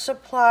art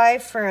supply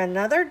for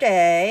another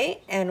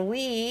day, and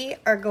we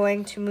are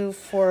going to move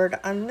forward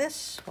on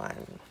this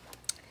one.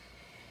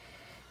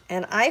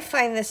 And I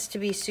find this to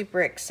be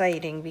super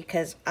exciting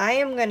because I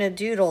am going to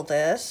doodle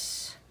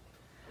this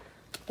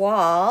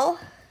while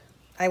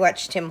I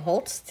watch Tim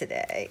Holtz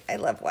today. I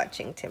love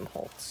watching Tim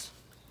Holtz.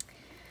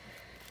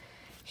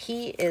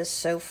 He is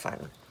so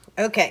fun.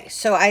 Okay,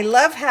 so I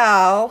love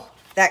how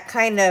that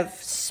kind of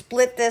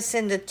split this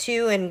into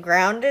two and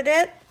grounded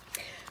it.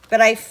 But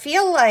I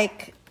feel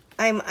like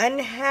I'm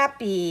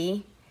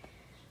unhappy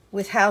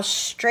with how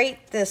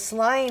straight this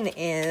line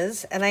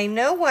is. And I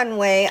know one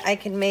way I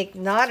can make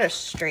not a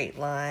straight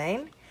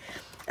line.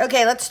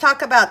 Okay, let's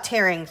talk about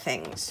tearing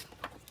things.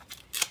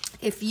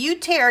 If you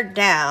tear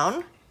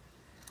down,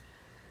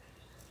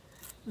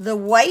 the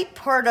white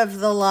part of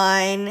the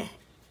line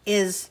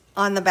is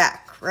on the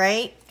back,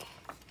 right?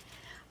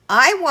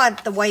 I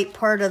want the white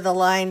part of the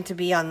line to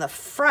be on the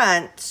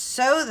front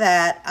so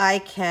that I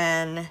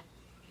can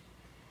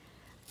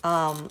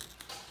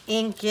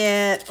ink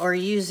it or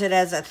use it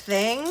as a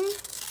thing.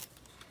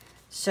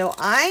 So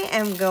I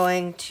am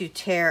going to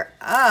tear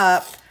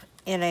up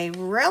in a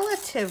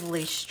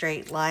relatively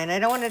straight line. I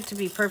don't want it to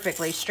be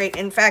perfectly straight.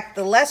 In fact,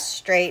 the less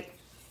straight,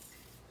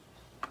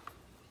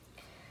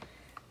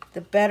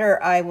 the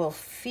better I will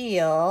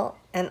feel.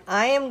 And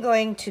I am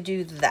going to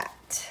do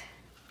that.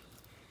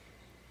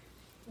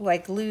 Oh, I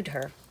glued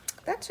her.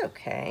 That's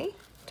okay.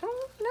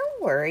 No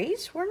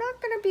worries. We're not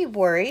going to be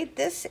worried.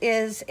 This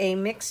is a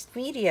mixed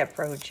media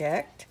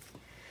project.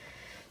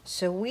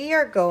 So we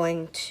are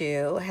going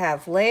to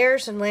have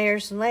layers and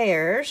layers and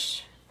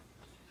layers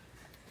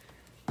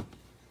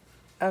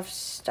of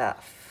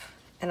stuff.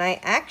 And I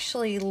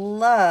actually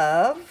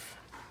love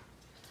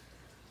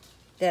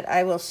that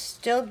I will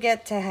still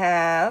get to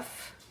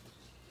have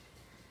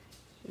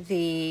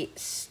the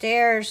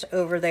stairs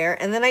over there.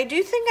 And then I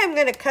do think I'm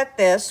going to cut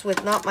this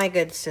with not my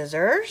good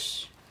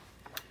scissors.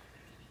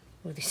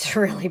 Oh, these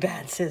are really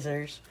bad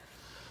scissors.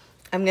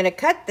 I'm going to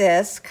cut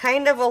this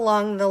kind of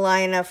along the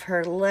line of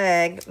her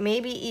leg,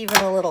 maybe even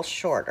a little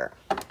shorter.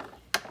 Oh,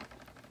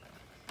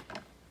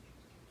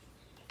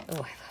 I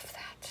love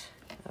that.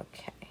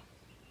 Okay.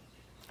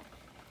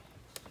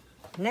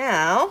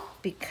 Now,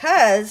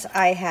 because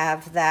I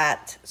have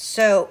that,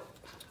 so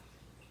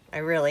I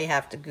really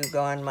have to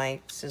Google on my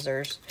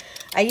scissors.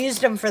 I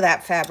used them for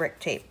that fabric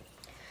tape.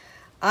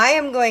 I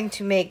am going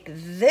to make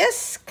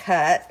this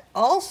cut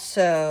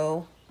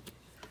also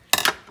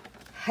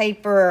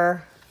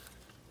hyper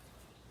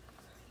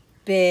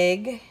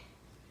big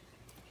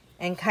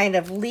and kind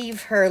of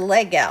leave her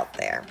leg out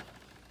there.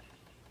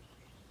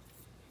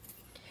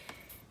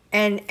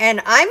 And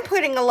I'm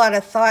putting a lot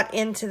of thought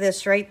into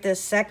this right this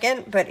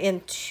second, but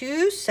in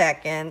 2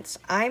 seconds,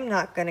 I'm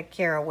not going to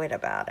care a whit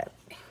about it.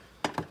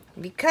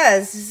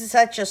 Because this is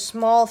such a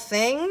small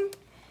thing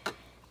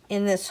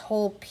in this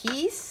whole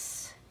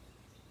piece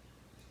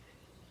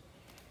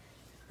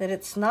that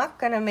it's not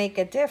going to make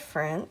a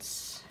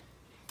difference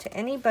to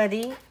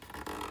anybody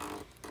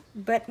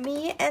but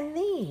me and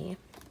thee,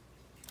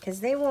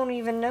 because they won't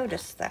even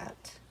notice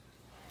that.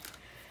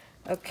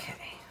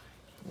 Okay,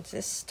 is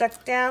this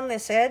stuck down,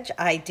 this edge?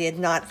 I did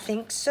not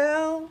think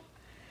so.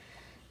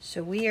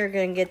 So we are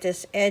going to get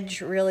this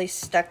edge really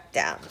stuck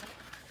down.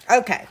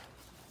 Okay.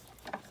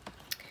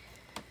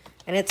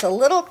 And it's a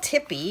little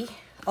tippy,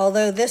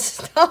 although this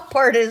top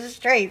part is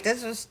straight.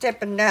 This was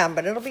tipping down,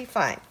 but it'll be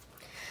fine.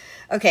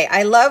 Okay,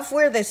 I love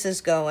where this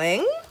is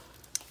going.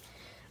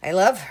 I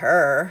love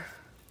her.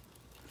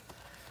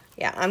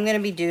 Yeah, I'm going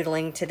to be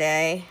doodling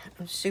today.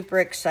 I'm super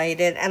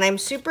excited. And I'm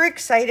super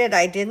excited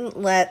I didn't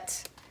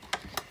let,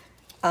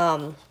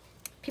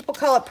 people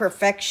call it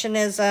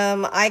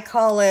perfectionism. I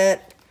call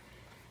it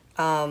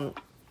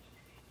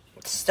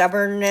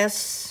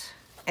stubbornness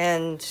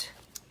and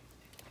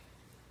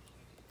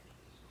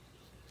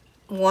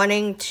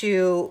wanting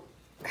to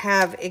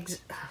have...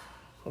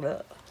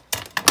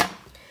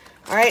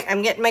 All right,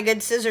 I'm getting my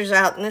good scissors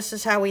out, and this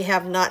is how we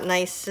have not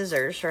nice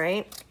scissors,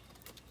 right?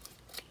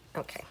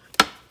 Okay.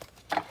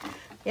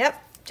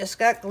 Yep, just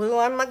got glue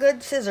on my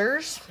good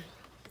scissors.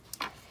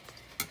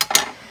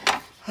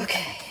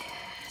 Okay,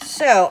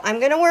 so I'm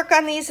going to work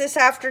on these this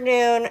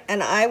afternoon,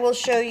 and I will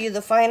show you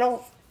the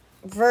final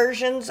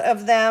versions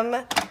of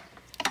them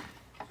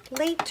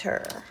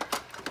later.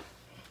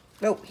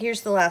 Oh,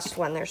 here's the last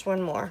one. There's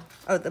one more.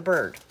 Oh, the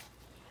bird.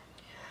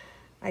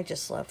 I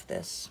just love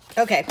this.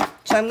 Okay,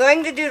 so I'm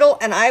going to doodle,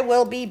 and I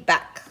will be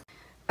back.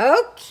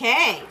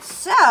 Okay,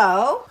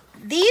 so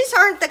these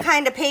aren't the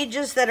kind of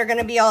pages that are going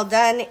to be all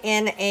done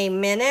in a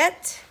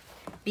minute,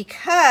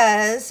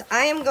 because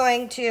I am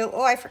going to,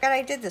 oh, I forgot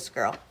I did this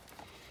girl.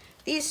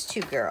 These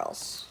two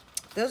girls,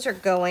 those are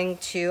going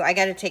to, I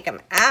got to take them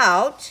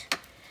out,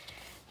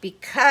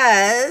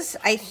 because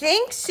I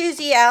think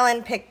Susie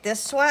Allen picked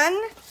this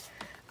one,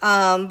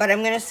 but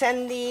I'm going to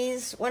send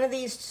one of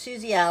these to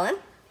Susie Allen.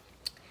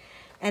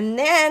 And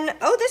then,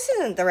 oh, this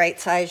isn't the right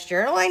size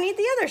journal. I need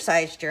the other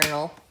size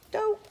journal.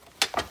 Dope.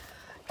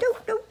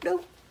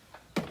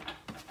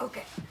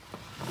 Okay.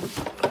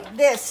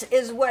 This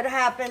is what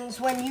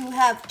happens when you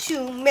have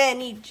too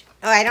many.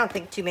 Oh, I don't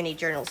think too many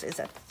journals is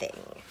a thing.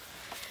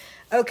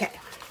 Okay.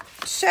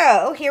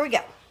 So, here we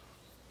go.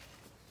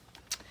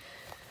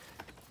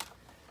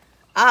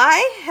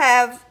 I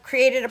have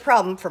created a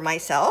problem for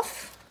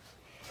myself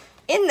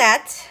in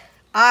that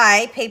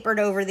I papered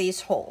over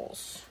these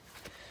holes.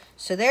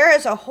 So there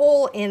is a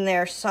hole in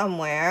there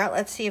somewhere.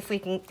 Let's see if we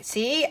can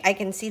see. I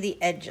can see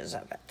the edges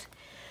of it.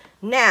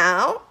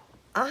 Now,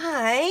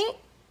 I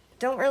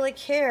don't really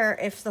care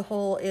if the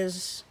hole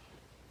is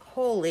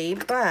holy,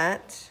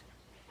 but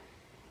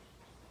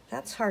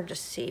that's hard to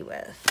see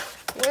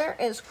with. Where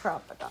is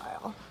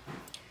Crocodile?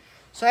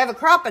 So I have a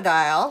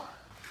Crocodile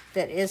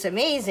that is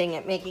amazing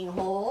at making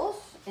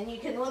holes, and you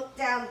can look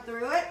down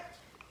through it.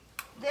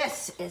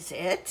 This is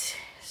it.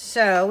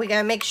 So we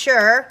gotta make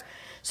sure.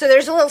 So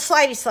there's a little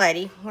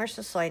slidey. Where's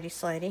the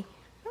slidey?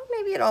 Oh,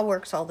 maybe it all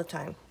works all the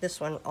time. This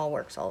one all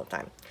works all the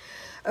time.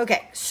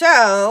 Okay,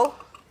 so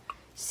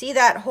see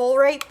that hole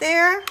right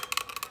there?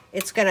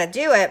 It's gonna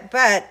do it,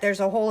 but there's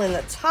a hole in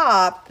the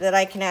top that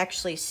I can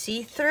actually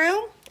see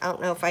through. I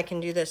don't know if I can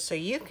do this so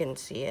you can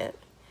see it,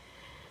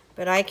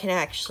 but I can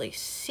actually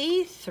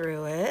see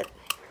through it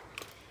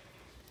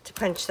to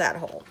punch that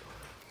hole.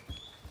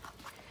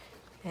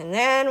 And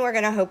then we're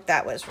gonna hope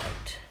that was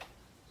right.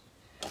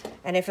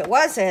 And if it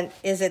wasn't,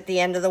 is it the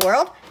end of the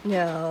world?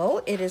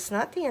 No, it is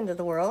not the end of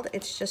the world.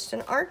 It's just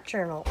an art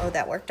journal. Oh,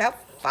 that worked out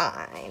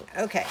fine.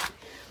 Okay,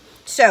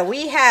 so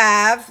we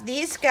have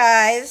these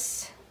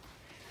guys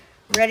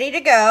ready to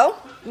go.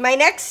 My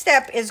next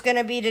step is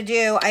gonna be to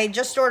do, I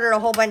just ordered a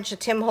whole bunch of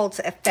Tim Holtz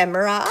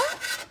ephemera.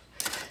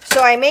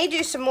 So I may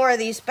do some more of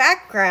these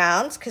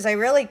backgrounds because I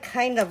really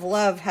kind of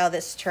love how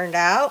this turned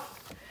out.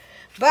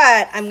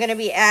 But I'm going to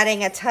be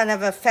adding a ton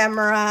of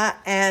ephemera,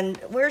 and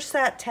where's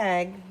that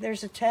tag?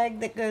 There's a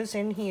tag that goes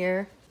in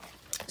here.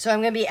 So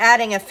I'm going to be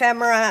adding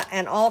ephemera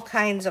and all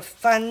kinds of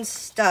fun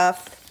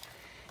stuff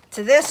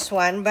to this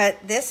one.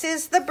 But this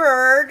is the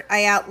bird.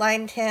 I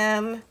outlined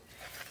him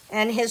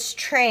and his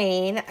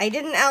train. I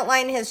didn't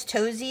outline his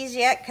toesies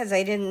yet because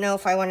I didn't know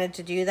if I wanted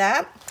to do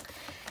that.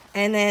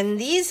 And then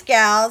these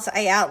gals,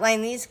 I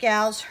outlined these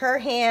gals, her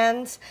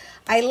hands.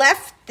 I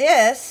left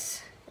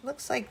this, it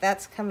looks like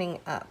that's coming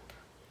up.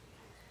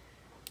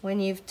 When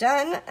you've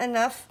done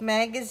enough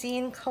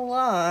magazine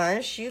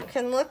collage, you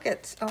can look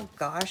at, oh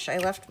gosh, I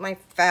left my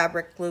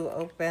fabric glue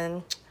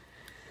open.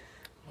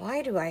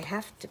 Why do I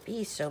have to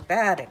be so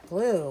bad at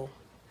glue?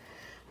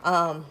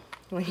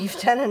 When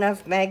you've done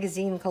enough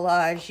magazine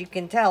collage, you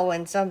can tell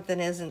when something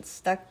isn't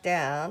stuck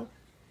down.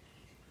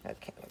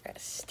 Okay, we're gonna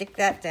stick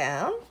that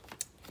down.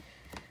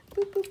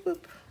 Boop, boop,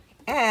 boop.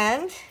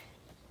 And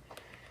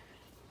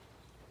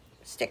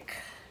stick.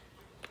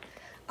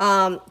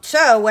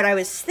 So what I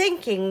was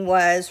thinking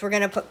was we're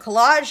going to put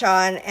collage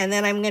on, and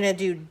then I'm going to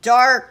do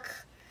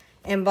dark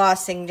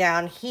embossing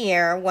down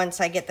here once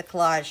I get the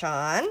collage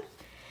on.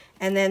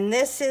 And then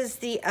this is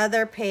the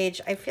other page.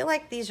 I feel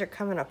like these are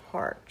coming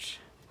apart.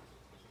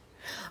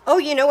 Oh,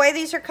 you know why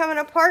these are coming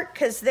apart?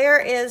 Because there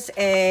is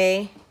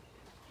a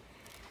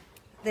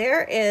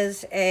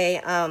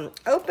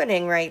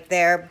opening right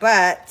there,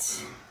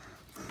 but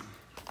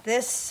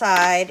this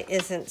side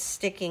isn't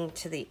sticking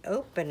to the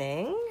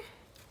opening.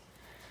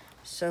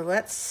 So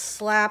let's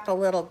slap a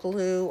little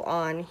glue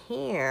on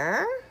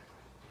here.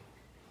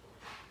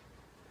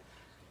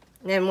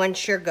 And then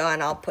once you're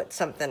gone, I'll put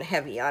something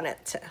heavy on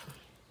it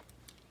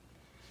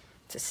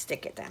to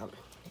stick it down.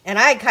 And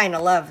I kind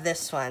of love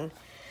this one.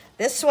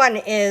 This one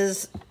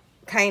is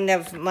kind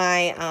of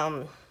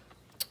my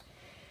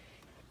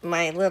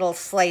my little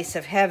slice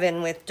of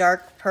heaven with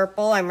dark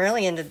purple. I'm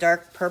really into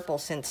dark purple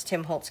since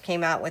Tim Holtz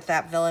came out with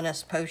that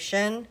Villainous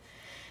Potion.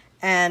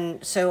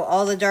 And so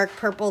all the dark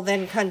purple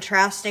then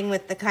contrasting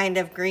with the kind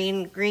of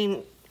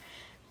green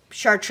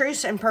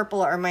chartreuse and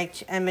purple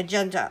and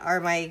magenta are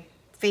my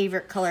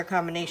favorite color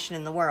combination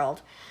in the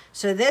world.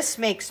 So this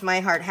makes my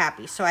heart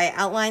happy. So I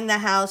outlined the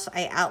house,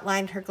 I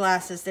outlined her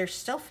glasses. There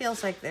still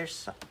feels like there's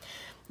some.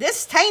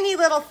 This tiny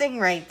little thing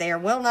right there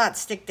will not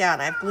stick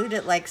down. I've glued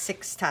it like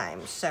 6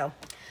 times. So,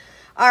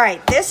 all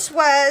right, this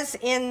was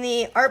in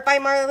the Art by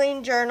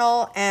Marlene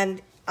journal,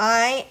 and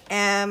I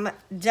am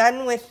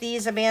done with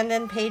these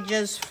abandoned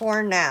pages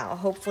for now.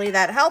 Hopefully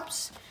that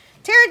helps.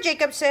 Tara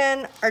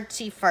Jacobsen,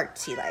 Artsy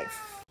Fartsy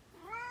Life.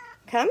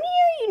 Come here.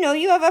 You know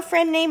you have a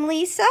friend named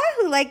Lisa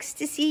who likes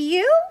to see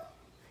you.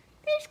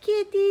 There's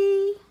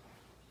Kitty.